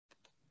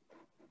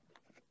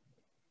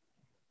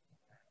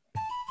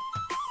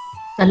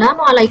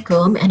Assalamu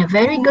alaikum and a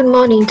very good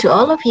morning to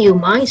all of you,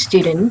 my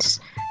students.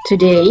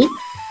 Today,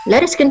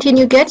 let us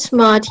continue Get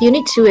Smart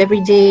Unit 2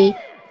 Everyday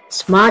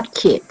Smart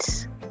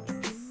Kids.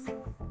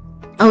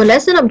 Our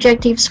lesson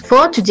objectives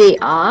for today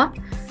are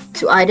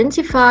to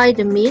identify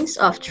the means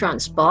of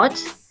transport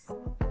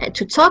and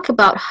to talk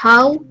about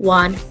how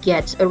one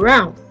gets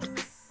around.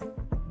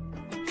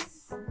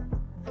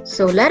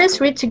 So let us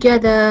read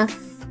together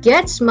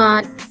Get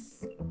Smart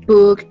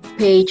book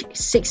page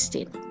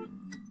 16.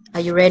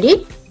 Are you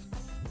ready?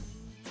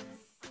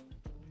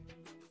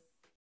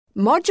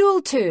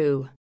 Module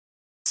 2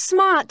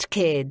 Smart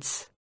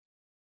Kids.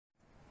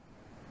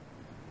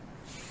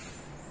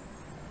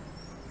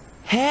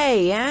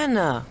 Hey,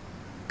 Anna,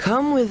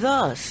 come with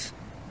us.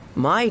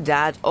 My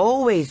dad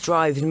always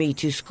drives me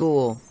to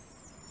school.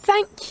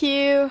 Thank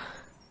you.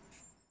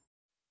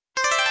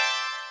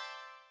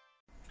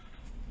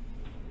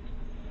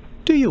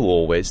 Do you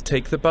always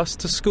take the bus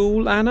to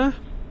school, Anna?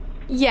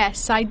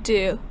 Yes, I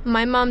do.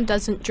 My mum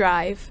doesn't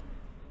drive.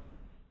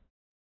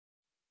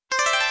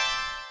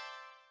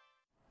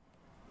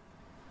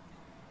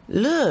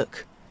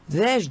 Look,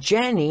 there's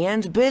Jenny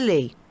and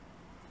Billy.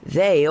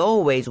 They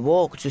always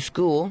walk to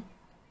school.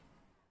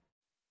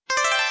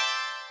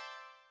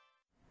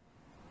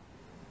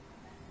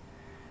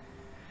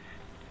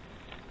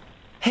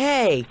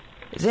 Hey,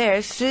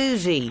 there's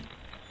Susie.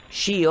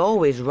 She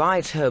always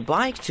rides her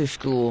bike to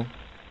school.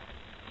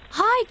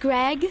 Hi,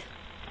 Greg.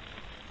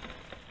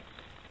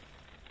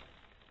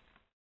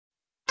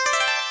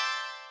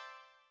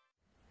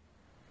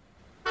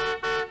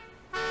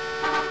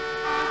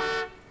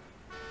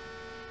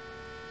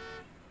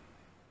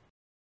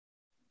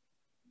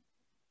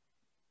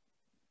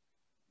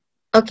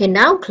 Okay,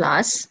 now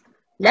class,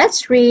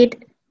 let's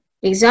read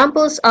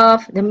examples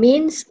of the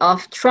means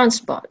of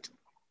transport.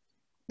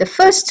 The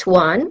first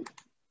one,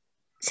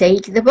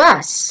 take the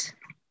bus.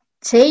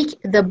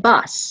 Take the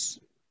bus.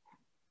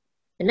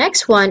 The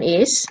next one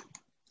is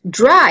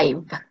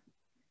drive.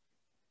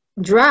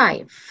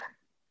 Drive.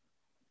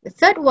 The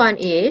third one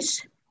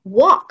is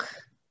walk.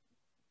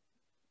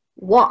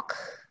 Walk.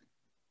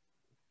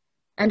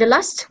 And the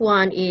last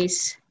one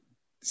is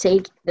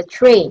take the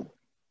train.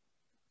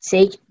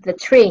 Take the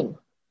train.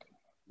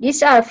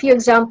 These are a few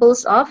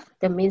examples of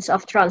the means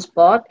of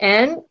transport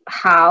and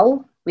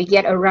how we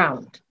get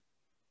around.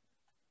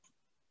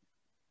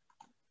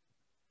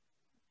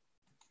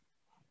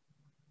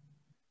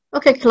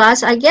 Okay,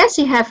 class, I guess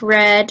you have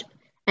read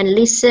and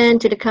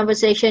listened to the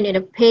conversation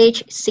in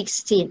page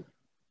 16.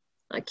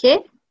 Okay,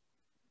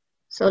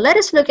 so let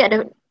us look at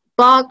the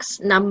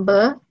box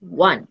number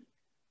 1.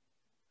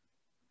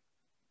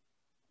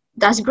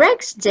 Does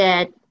Greg's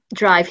dad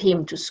drive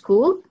him to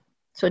school?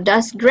 So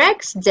does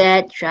Greg's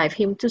dad drive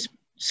him to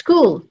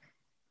school?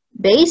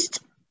 Based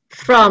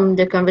from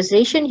the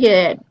conversation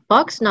here at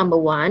box number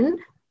 1,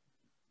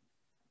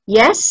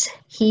 yes,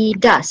 he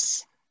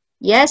does.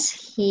 Yes,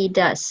 he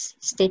does.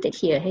 Stated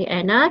here. Hey,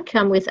 Anna,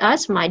 come with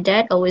us. My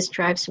dad always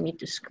drives me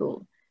to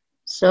school.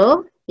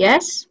 So,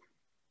 yes,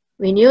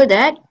 we knew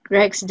that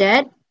Greg's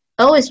dad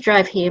always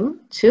drive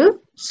him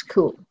to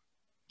school.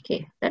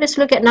 Okay, let us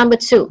look at number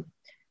 2.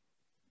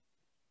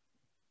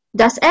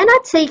 Does Anna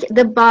take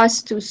the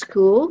bus to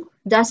school?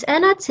 Does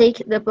Anna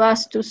take the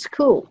bus to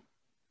school?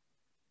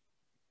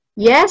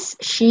 Yes,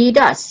 she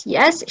does.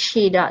 Yes,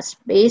 she does.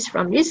 Based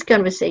from this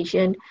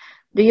conversation,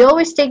 do you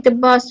always take the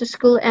bus to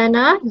school,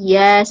 Anna?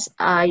 Yes,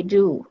 I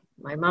do.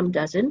 My mom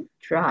doesn't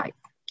drive.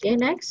 Okay,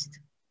 next.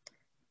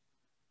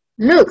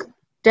 Look,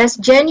 there's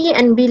Jenny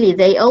and Billy.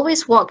 They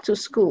always walk to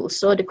school.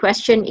 So the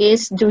question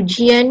is, do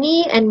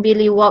Jenny and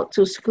Billy walk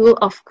to school?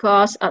 Of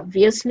course,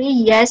 obviously,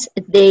 yes,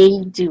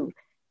 they do.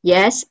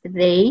 Yes,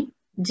 they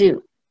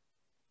do.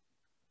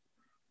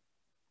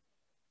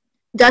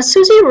 Does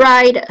Susie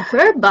ride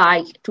her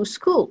bike to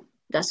school?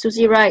 Does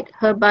Susie ride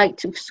her bike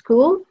to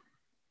school?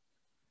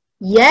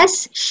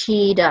 Yes,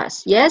 she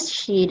does. Yes,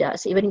 she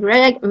does. Even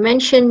Greg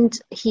mentioned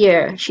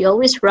here, she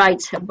always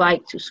rides her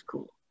bike to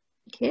school.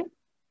 Okay.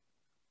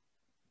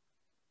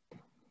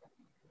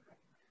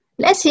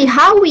 Let's see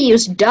how we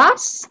use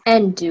does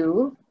and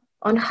do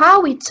on how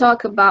we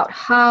talk about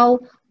how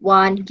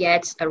one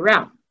gets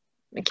around.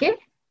 Okay.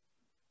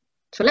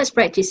 So let's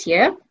practice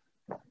here.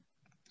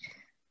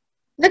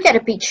 Look at the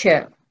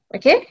picture,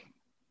 okay?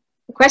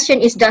 The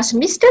question is, does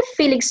Mr.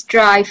 Felix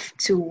drive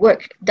to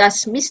work?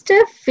 Does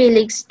Mr.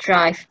 Felix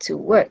drive to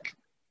work?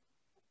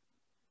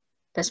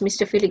 Does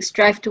Mr. Felix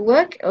drive to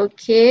work?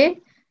 Okay.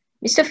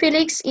 Mr.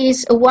 Felix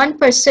is a one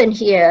person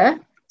here,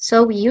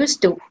 so we use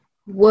the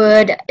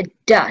word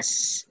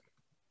does.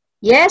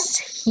 Yes,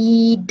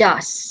 he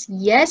does.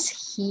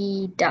 Yes,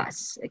 he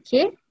does,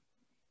 okay?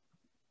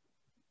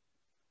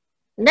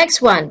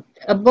 Next one,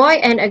 a boy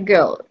and a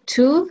girl,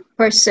 2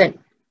 person.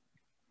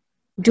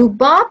 Do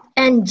Bob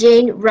and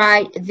Jane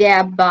ride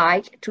their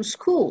bike to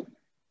school?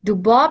 Do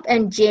Bob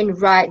and Jane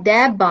ride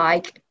their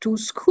bike to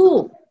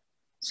school?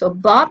 So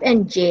Bob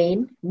and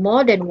Jane,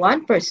 more than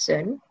one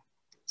person.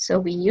 So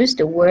we use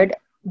the word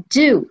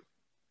do.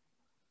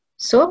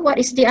 So what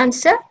is the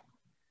answer?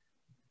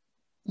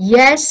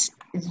 Yes,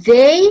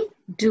 they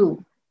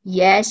do.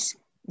 Yes,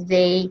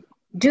 they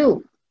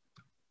do.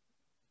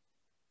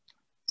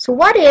 So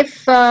what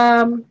if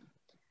the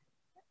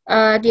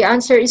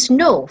answer is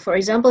no? For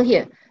example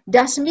here,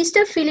 does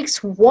Mr.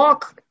 Felix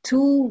walk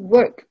to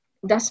work?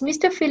 Does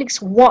Mr.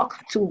 Felix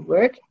walk to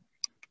work?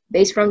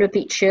 Based from the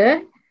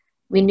picture,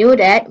 we know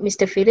that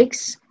Mr.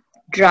 Felix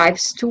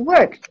drives to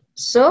work.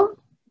 So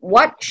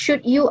what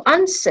should you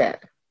answer?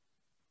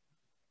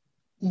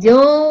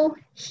 No,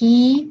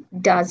 he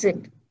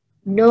doesn't.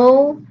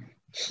 No,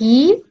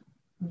 he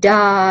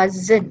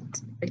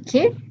doesn't.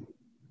 Okay?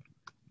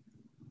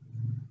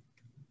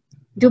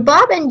 Do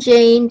Bob and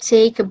Jane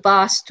take a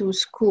bus to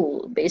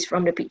school? Based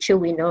from the picture,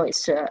 we know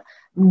it's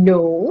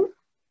no.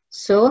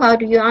 So how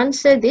do you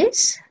answer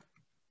this?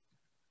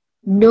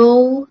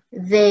 No,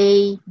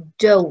 they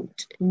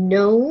don't.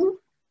 No,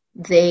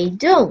 they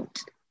don't.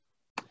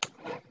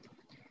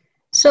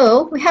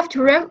 So we have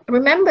to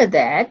remember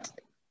that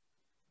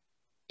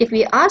if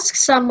we ask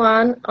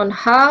someone on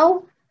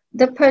how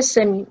the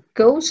person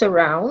goes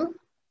around,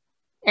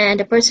 and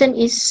the person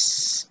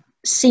is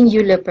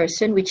singular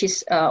person, which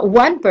is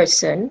one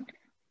person,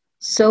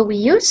 so we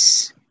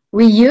use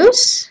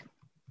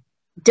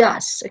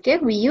does. Okay,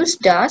 we use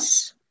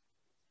does,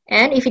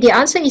 and if the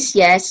answer is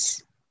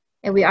yes,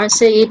 and we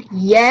answer it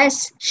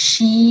yes,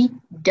 she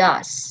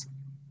does.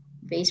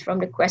 Based from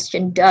the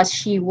question, does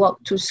she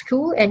walk to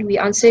school? And we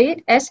answer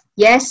it as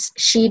yes,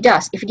 she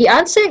does. If the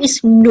answer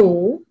is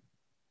no,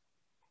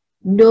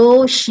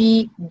 no,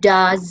 she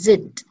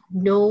doesn't.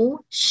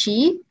 No,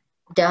 she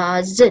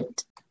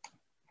doesn't.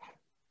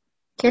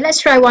 Okay,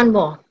 let's try one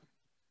more.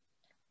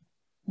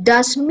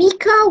 Does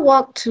Mika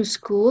walk to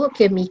school?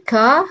 Okay,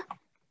 Mika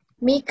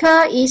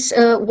is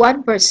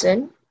one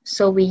person,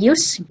 so we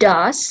use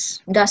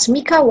does. Does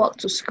Mika walk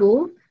to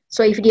school?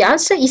 So if the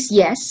answer is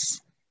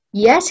yes,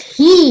 yes,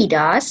 he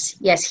does.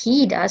 Yes,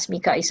 he does.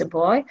 Mika is a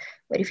boy.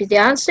 But if the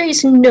answer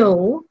is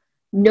no,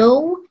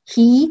 no,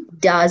 he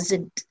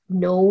doesn't.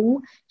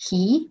 No,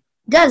 he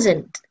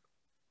doesn't.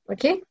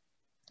 Okay?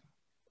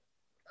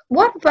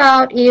 What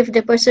about if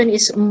the person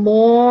is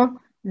more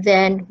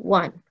than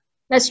one?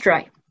 Let's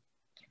try.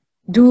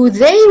 Do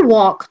they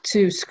walk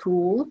to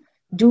school?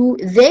 Do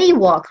they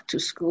walk to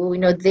school? We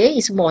know they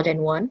is more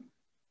than one.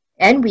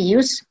 And we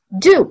use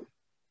do.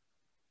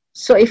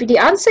 So if the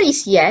answer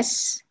is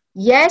yes,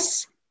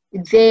 yes,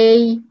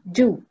 they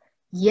do.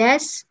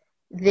 Yes,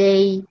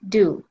 they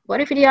do.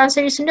 What if the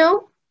answer is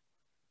no?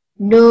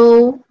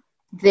 No,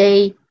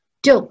 they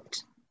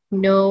don't.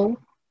 No,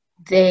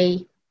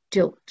 they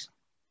don't.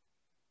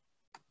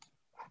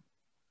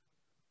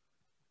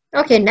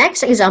 Okay,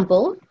 next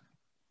example.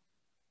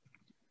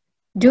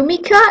 Do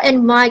Mika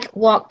and Mike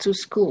walk to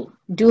school?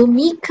 Do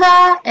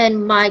Mika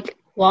and Mike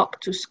walk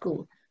to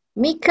school?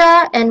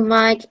 Mika and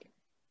Mike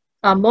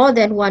are more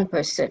than one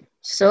person.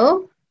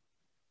 So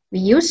we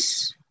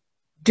use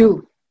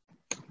do.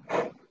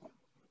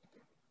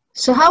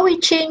 So how we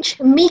change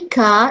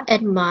Mika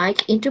and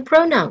Mike into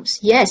pronouns?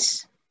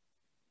 Yes,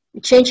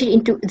 we change it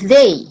into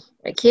they.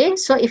 Okay,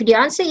 so if the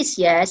answer is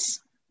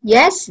yes,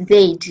 yes,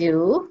 they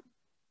do.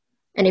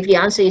 And if the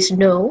answer is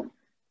no,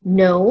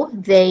 no,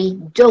 they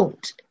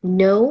don't.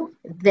 No,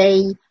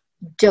 they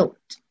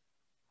don't.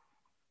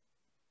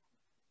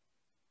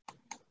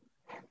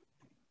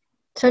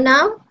 So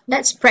now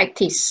let's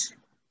practice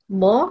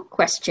more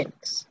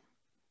questions.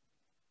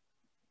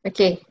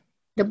 Okay,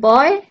 the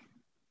boy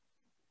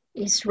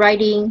is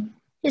riding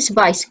his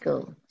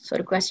bicycle. So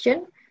the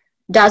question,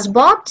 does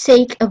Bob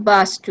take a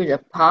bus to the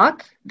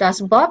park? Does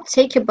Bob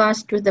take a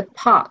bus to the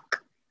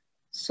park?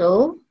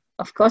 So,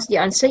 of course, the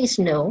answer is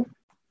no.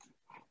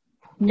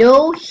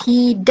 No,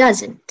 he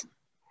doesn't.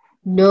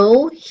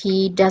 No,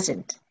 he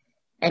doesn't.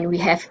 And we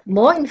have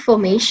more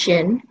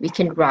information we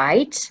can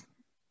write,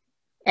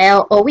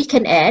 or we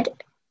can add,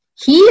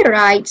 he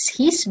rides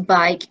his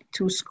bike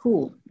to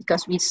school,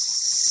 because we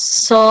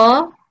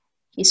saw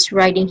he's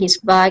riding his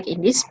bike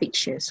in this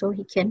picture. So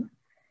we can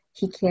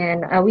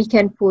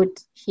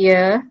put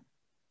here,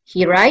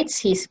 he rides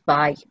his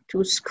bike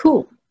to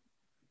school.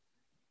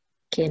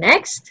 Okay,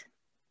 next.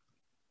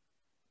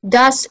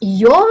 Does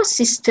your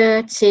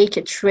sister take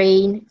a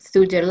train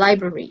to the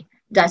library?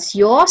 Does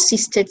your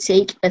sister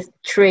take a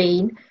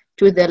train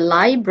to the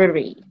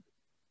library?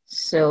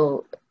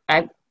 So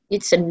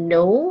it's a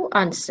no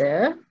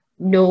answer.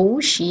 No,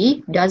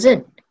 she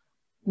doesn't.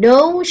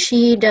 No,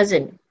 she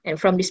doesn't. And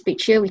from this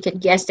picture, we can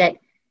guess that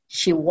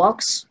she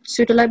walks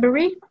to the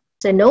library.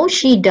 So no,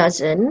 she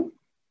doesn't.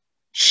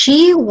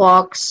 She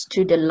walks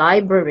to the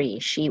library.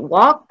 She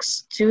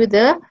walks to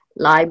the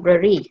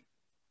library.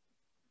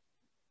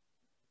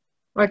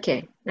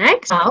 Okay,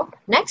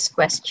 next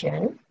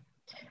question.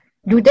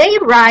 Do they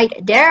ride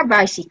their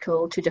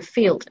bicycle to the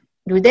field?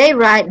 Do they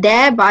ride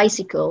their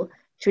bicycle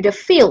to the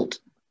field?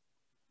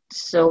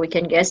 So we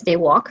can guess they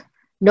walk.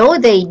 No,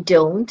 they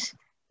don't.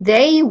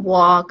 They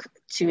walk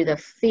to the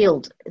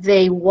field.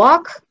 They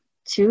walk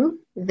to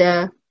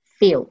the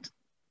field.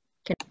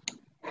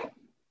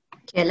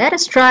 Okay, let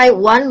us try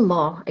one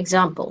more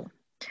example.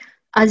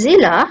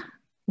 Azila,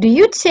 do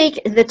you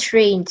take the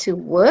train to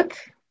work?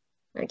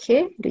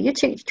 Okay, do you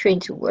take the train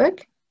to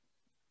work?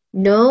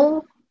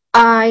 No,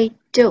 I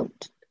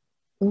don't.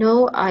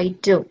 No, I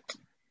don't.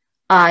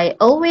 I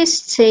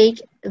always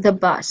take the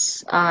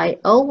bus. I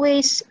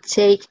always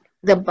take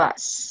the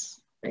bus.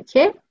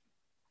 Okay?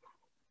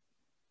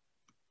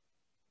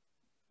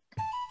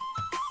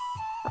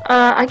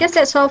 I guess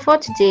that's all for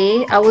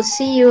today. I will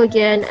see you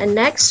again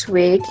next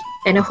week,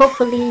 and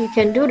hopefully you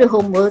can do the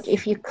homework.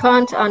 If you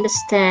can't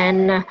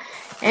understand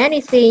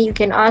anything, you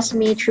can ask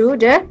me through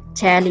the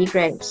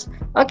telegrams.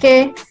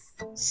 Okay,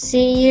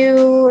 see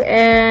you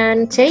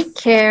and take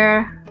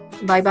care.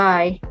 Bye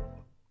bye.